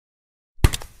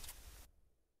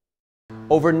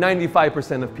Over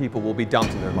 95% of people will be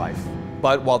dumped in their life.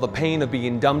 But while the pain of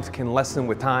being dumped can lessen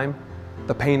with time,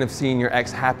 the pain of seeing your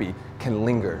ex happy can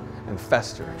linger and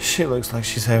fester. She looks like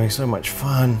she's having so much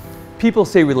fun. People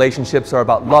say relationships are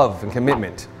about love and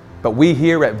commitment, but we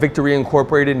here at Victory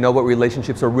Incorporated know what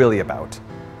relationships are really about.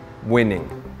 Winning.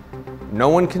 No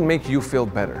one can make you feel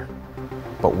better,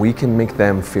 but we can make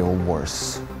them feel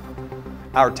worse.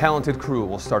 Our talented crew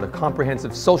will start a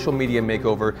comprehensive social media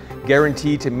makeover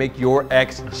guaranteed to make your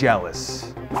ex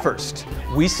jealous. First,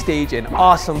 we stage an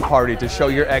awesome party to show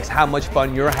your ex how much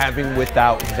fun you're having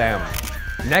without them.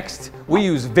 Next, we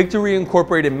use Victory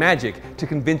Incorporated magic to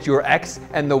convince your ex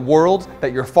and the world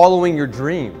that you're following your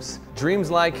dreams. Dreams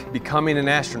like becoming an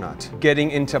astronaut,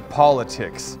 getting into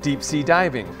politics, deep sea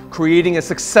diving, creating a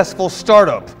successful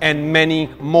startup, and many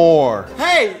more.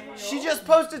 Hey, she just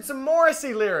posted some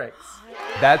Morrissey lyrics.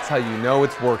 That's how you know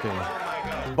it's working.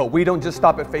 But we don't just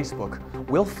stop at Facebook.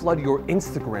 We'll flood your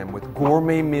Instagram with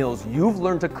gourmet meals you've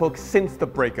learned to cook since the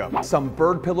breakup, some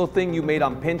bird pillow thing you made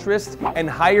on Pinterest, and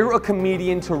hire a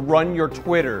comedian to run your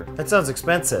Twitter. That sounds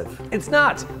expensive. It's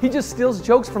not. He just steals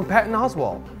jokes from Patton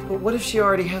Oswalt. But what if she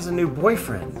already has a new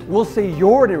boyfriend? We'll say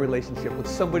you're in a relationship with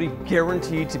somebody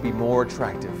guaranteed to be more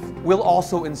attractive. We'll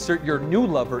also insert your new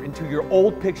lover into your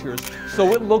old pictures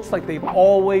so it looks like they've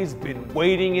always been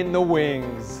waiting in the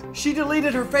wings. She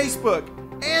deleted her Facebook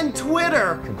and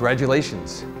Twitter.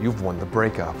 Congratulations, you've won the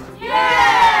breakup.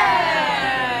 Yeah!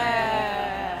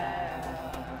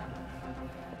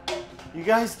 You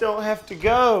guys don't have to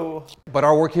go. But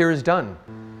our work here is done.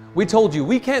 We told you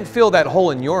we can't fill that hole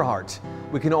in your heart.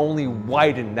 We can only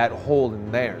widen that hole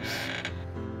in theirs.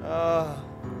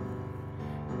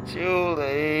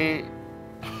 Julie.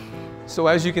 So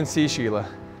as you can see, Sheila,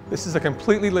 this is a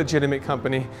completely legitimate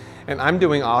company, and I'm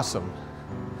doing awesome.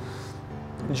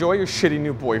 Enjoy your shitty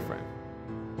new boyfriend.